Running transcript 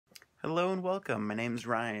Hello and welcome. My name's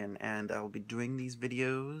Ryan, and I'll be doing these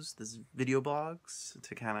video blogs,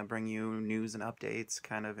 to kind of bring you news and updates,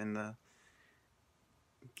 kind of in the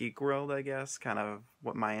geek world, I guess, kind of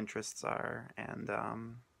what my interests are, and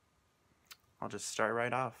I'll just start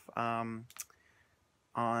right off. On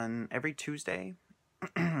every Tuesday,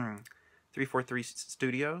 343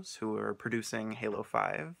 Studios, who are producing Halo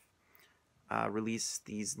 5, release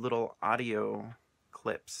these little audio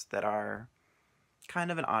clips that are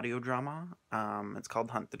kind of an audio drama. It's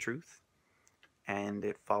called Hunt the Truth, and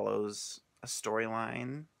it follows a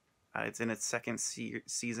storyline. It's in its second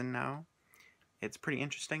season now. It's pretty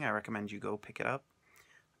interesting. I recommend you go pick it up.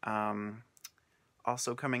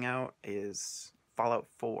 Also coming out is Fallout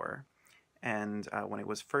 4, and when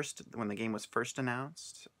the game was first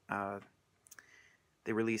announced,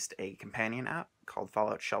 they released a companion app called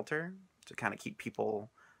Fallout Shelter to kind of keep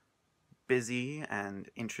people busy and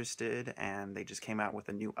interested, and they just came out with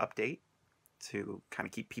a new update to kind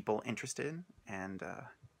of keep people interested. And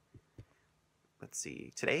let's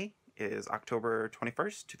see, today is October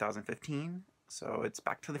 21st, 2015, so it's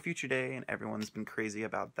Back to the Future Day, and everyone's been crazy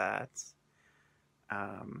about that.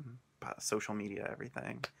 Social media,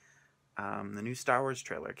 everything. The new Star Wars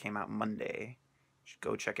trailer came out Monday. You should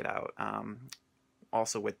go check it out.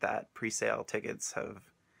 Also with that, pre-sale tickets have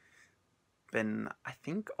been, I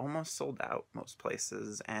think, almost sold out most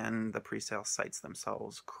places, and the pre-sale sites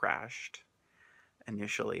themselves crashed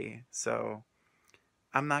initially. So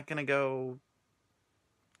I'm not gonna go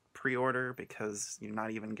pre-order because you're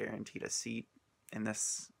not even guaranteed a seat in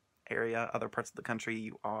this area. Other parts of the country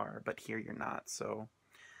you are, but here you're not. So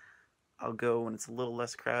I'll go when it's a little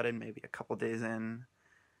less crowded, maybe a couple days in.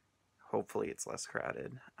 Hopefully it's less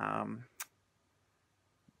crowded.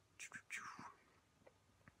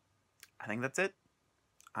 I think that's it.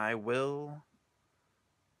 I will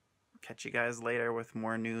catch you guys later with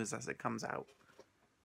more news as it comes out.